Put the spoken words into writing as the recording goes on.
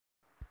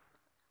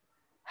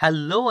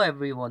Hello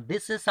everyone,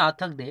 this is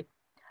Sarthak Dev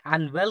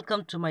and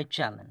welcome to my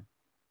channel.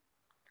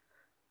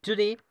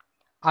 Today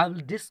I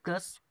will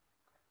discuss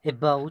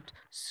about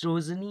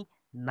Sarojini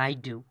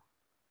Naidu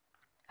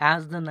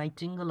as the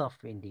Nightingale of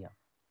India.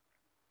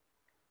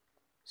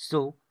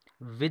 So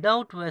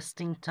without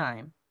wasting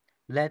time,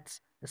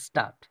 let's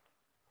start.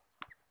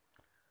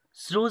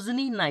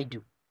 Sarojini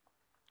Naidu,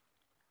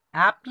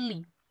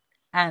 aptly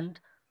and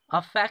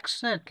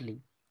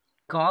affectionately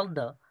called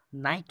the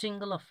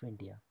Nightingale of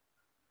India,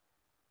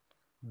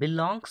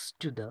 belongs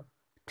to the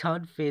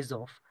third phase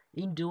of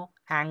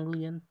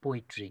Indo-Anglian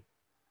poetry,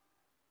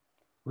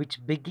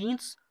 which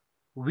begins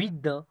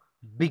with the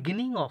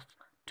beginning of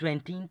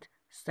 20th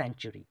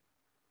century.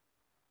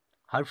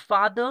 Her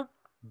father,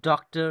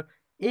 Dr.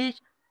 A.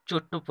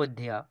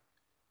 Chattopadhyay,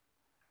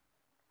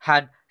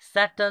 had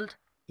settled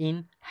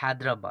in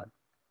Hyderabad,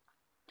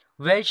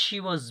 where she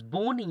was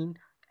born in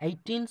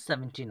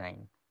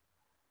 1879.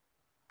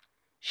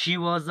 She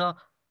was a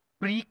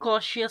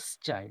precocious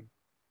child,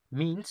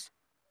 means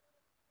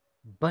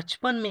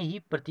बचपन में ही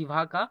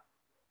प्रतिभा का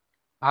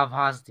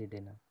आभास दे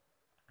देना,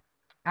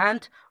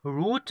 and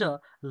wrote a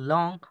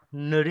long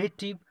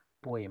narrative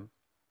poem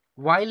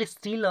while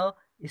still a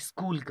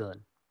schoolgirl.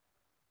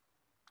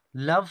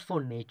 Love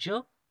for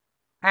nature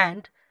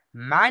and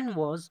man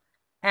was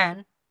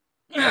an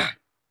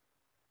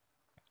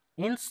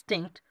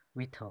instinct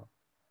with her.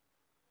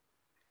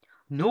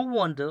 No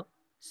wonder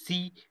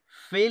she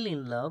fell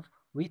in love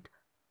with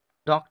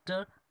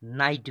Dr.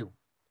 Naidu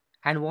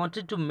and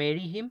wanted to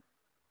marry him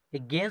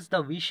against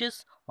the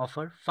wishes of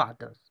her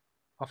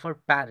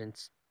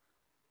parents.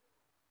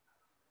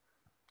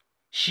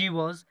 She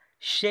was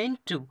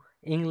sent to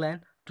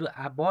England to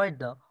avoid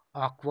the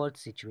awkward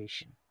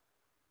situation.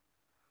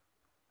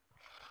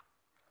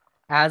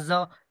 As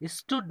a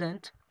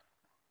student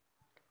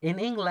in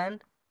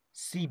England,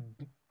 she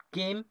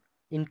came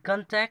in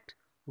contact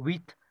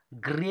with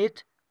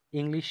great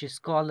English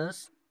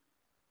scholars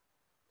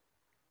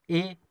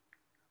A.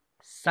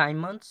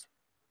 Simons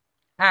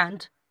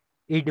and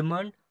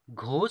Edmund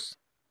Gosse.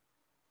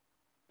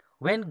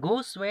 When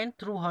Gosse went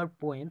through her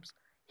poems,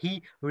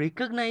 he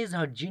recognized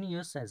her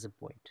genius as a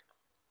poet.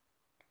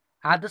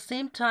 At the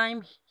same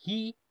time,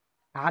 he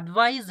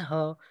advised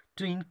her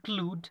to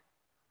include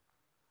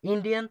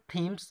Indian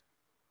themes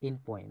in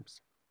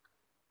poems.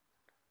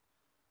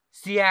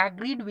 She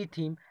agreed with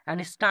him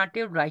and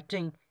started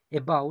writing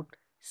about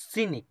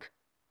scenic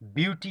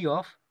beauty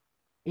of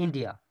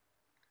India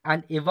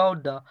and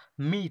about the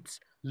myths,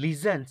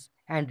 legends,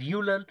 and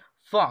rural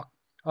folk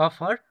of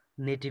her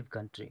native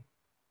country.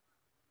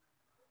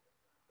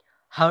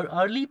 Her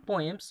early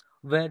poems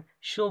were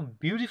so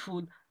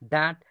beautiful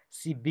that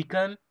she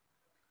became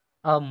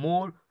a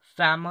more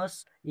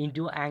famous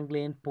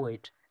Indo-Anglian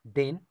poet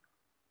than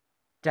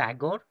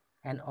Tagore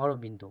and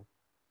Aurobindo,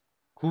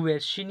 who were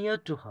senior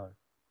to her.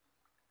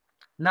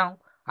 Now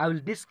I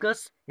will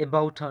discuss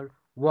about her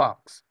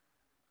works.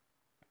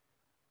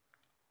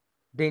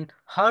 Then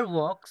her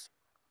works,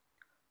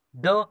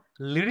 the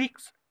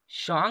lyrics,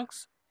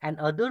 songs and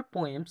other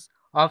poems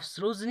of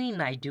Sarojini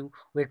Naidu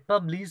were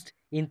published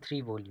in 3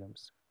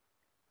 volumes.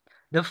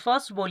 The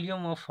first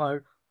volume of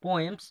her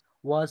poems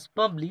was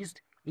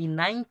published in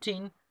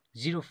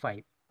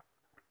 1905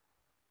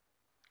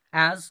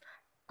 as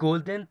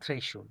Golden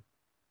Threshold.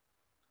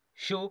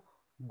 So,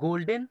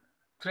 Golden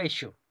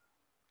Threshold.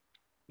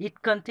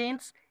 It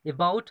contains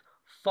about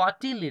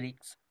 40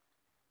 lyrics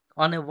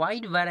on a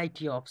wide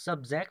variety of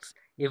subjects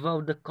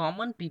about the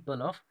common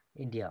people of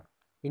India,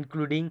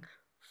 including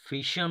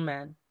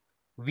fishermen,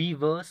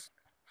 weavers,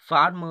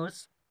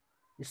 farmers,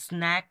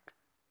 snack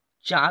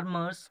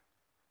charmers,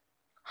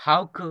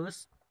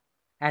 hawkers,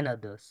 and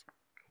others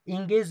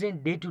engaged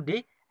in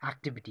day-to-day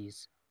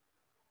activities.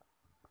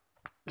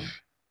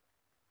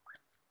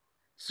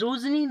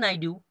 Sarojini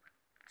Naidu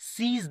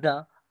sees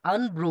the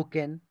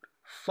unbroken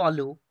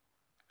flow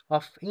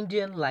of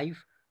Indian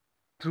life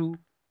through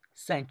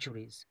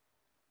centuries.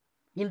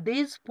 In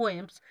these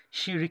poems,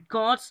 she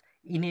records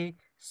in a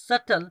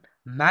subtle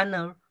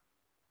manner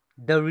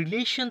the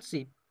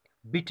relationship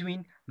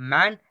between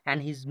man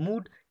and his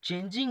mood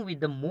changing with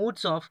the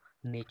modes of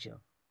nature.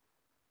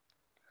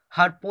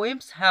 Her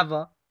poems have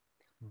a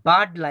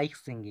bard-like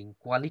singing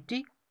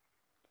quality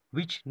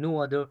which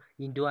no other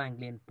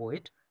Indo-Anglian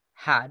poet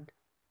had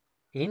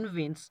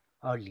evinced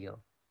earlier.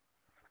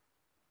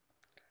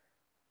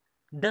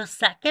 The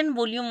second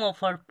volume of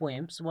her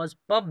poems was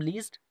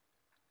published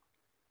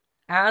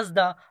as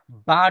the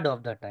Bard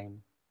of the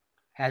Time,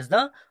 as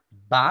the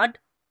Bard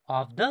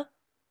of the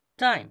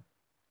Time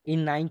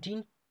in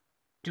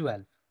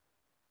 1912.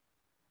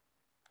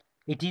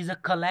 It is a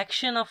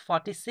collection of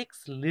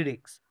 46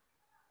 lyrics,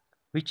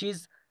 which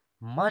is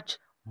much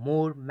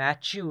more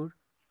mature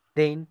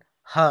than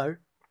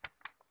her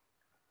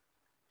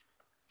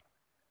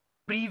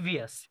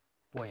previous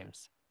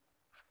poems.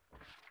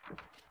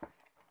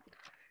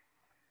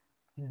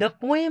 The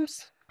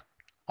poems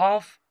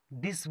of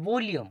this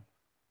volume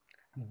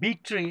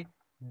betray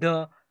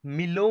the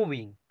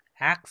mellowing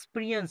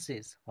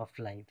experiences of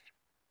life.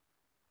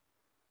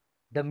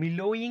 The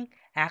mellowing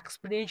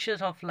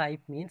experiences of life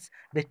means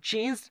the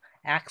changed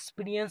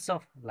experience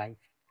of life.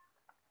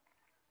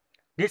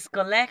 This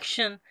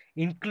collection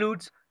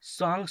includes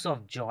songs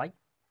of joy,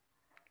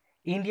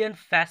 Indian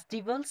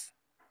festivals,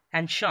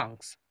 and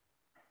songs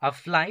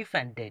of life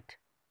and death.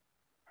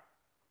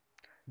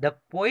 The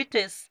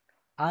poetess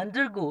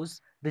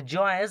undergoes the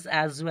joys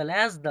as well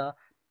as the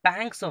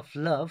pangs of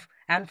love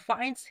and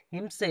finds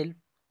himself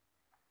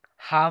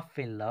half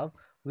in love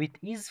with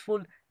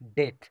easeful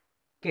death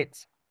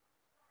kids.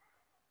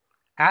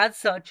 As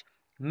such,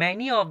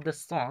 many of the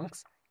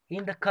songs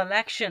in the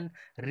collection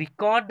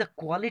record the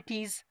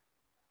qualities,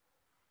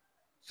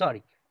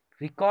 sorry,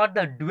 record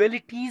the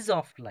dualities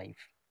of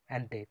life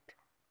and death,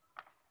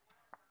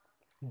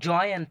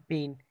 joy and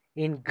pain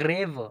in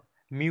graver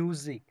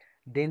music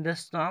than the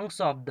songs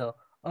of the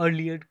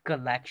earlier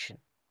collection.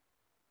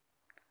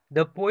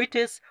 The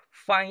poetess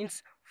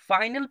finds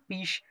final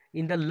peace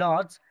in the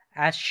Lord's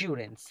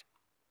assurance.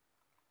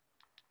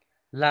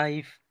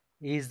 Life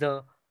is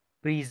the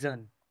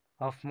prison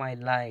of my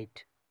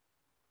light,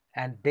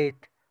 and death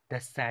the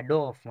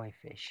shadow of my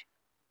face.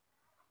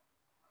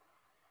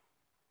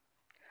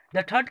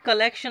 The third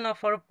collection of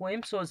her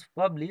poems was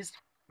published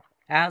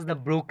as The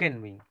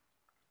Broken Wing.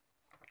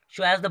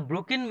 So, as The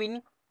Broken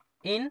Wing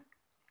in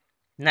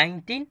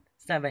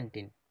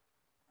 1917.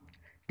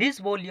 This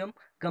volume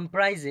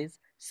comprises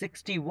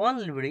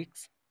 61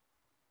 lyrics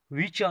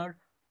which are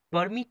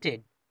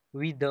permitted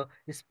with the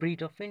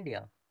spirit of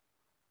India.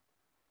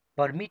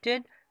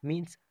 Permitted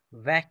means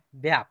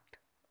vyapt.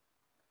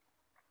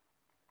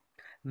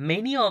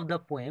 Many of the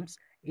poems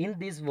in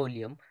this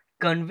volume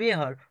convey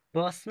her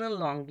personal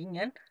longing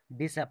and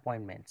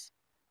disappointments.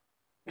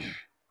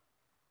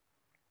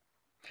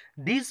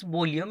 This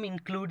volume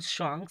includes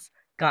songs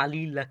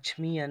Kali,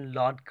 Lakshmi and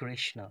Lord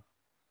Krishna.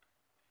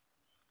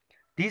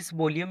 This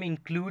volume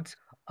includes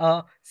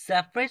a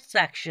separate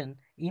section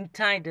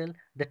entitled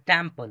The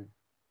Temple,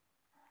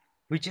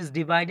 which is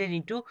divided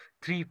into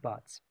 3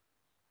 parts.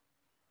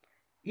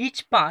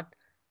 Each part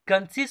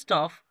consists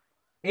of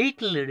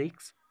 8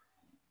 lyrics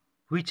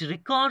which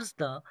records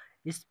the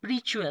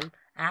spiritual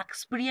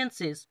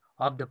experiences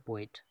of the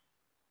poet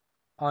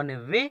on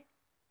a way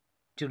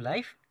to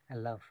life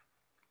and love.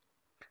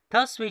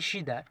 Thus we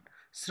see that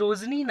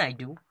Sarojini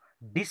Naidu,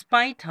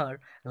 despite her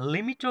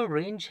limited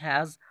range,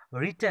 has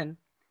written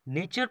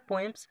nature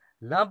poems,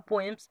 love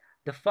poems,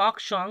 the folk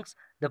songs,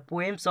 the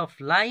poems of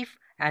life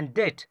and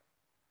death,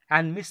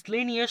 and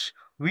miscellaneous,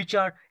 which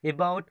are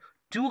about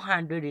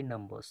 200 in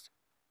numbers.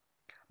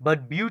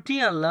 But beauty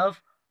and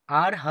love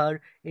are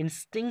her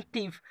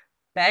instinctive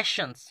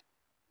passions.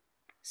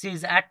 She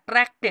is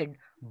attracted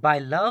by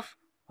love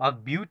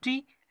of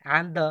beauty,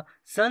 and the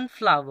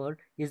sunflower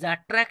is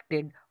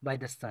attracted by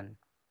the sun.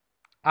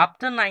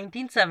 After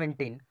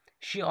 1917,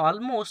 she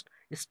almost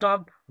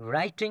stopped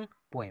writing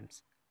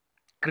poems.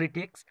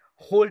 Critics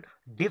hold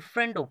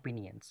different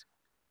opinions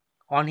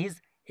on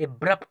his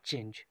abrupt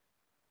change.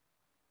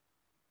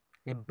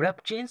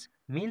 Abrupt change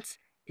means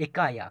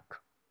ekayak,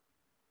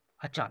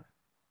 achan,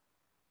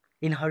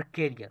 in her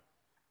career.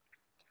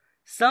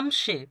 Some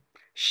say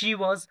she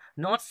was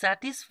not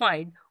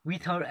satisfied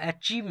with her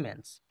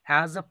achievements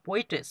as a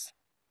poetess.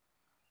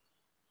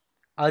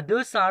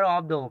 Others are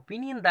of the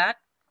opinion that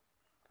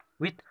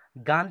with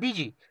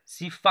Gandhiji,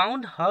 she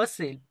found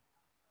herself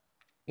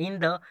in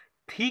the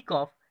thick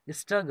of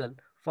struggle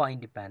for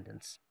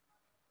independence.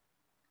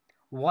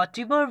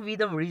 Whatever be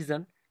the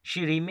reason,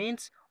 she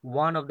remains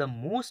one of the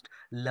most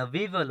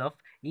lovable of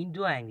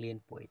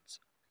Indo-Anglian poets,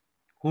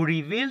 who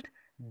revealed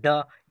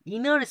the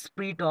inner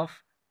spirit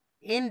of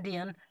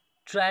Indian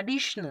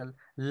traditional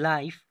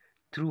life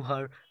through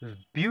her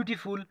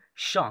beautiful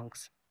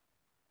songs.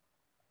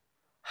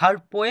 Her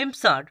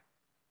poems are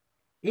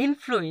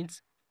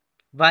influenced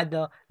by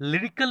the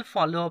lyrical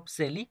follow of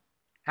Shelley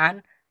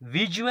and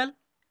visual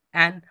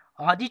and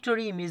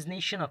auditory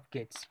imagination of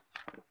kids.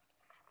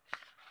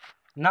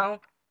 Now,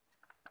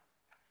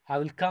 I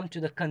will come to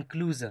the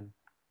conclusion.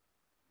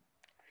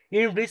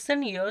 In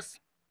recent years,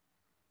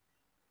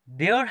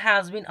 there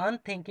has been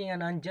unthinking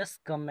and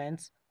unjust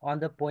comments on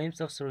the poems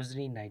of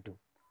Sarojini Naidu.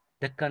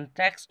 The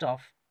context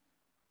of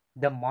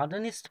the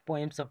modernist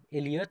poems of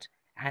Eliot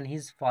and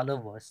his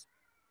followers,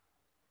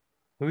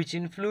 which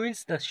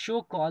influenced the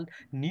so-called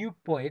new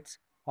poets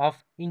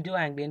of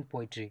Indo-Anglian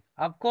poetry.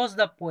 Of course,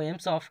 the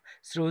poems of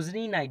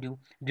Sarojini Naidu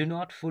do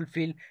not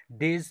fulfill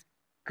these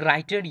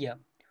criteria.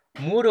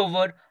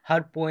 Moreover,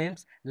 her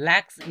poems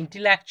lacks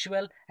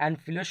intellectual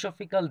and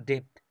philosophical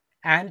depth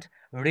and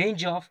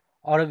range of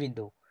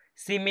Aurobindo.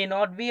 She may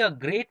not be a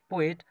great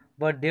poet,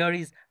 but there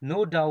is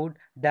no doubt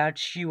that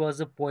she was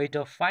a poet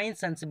of fine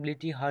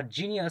sensibility. Her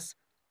genius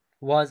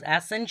was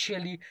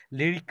essentially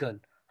lyrical.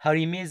 Her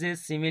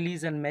images,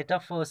 similes, and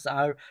metaphors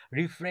are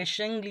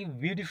refreshingly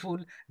beautiful.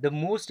 The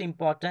most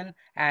important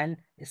and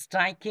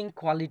striking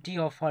quality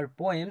of her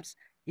poems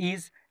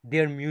is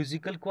their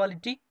musical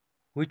quality,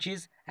 which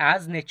is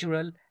as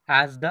natural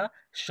as the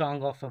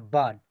song of a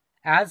bird.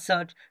 As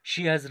such,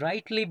 she has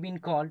rightly been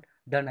called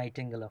the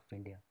Nightingale of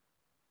India.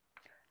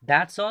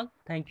 That's all.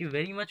 Thank you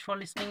very much for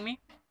listening me.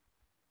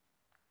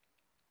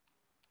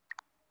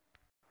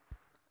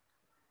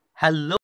 Hello.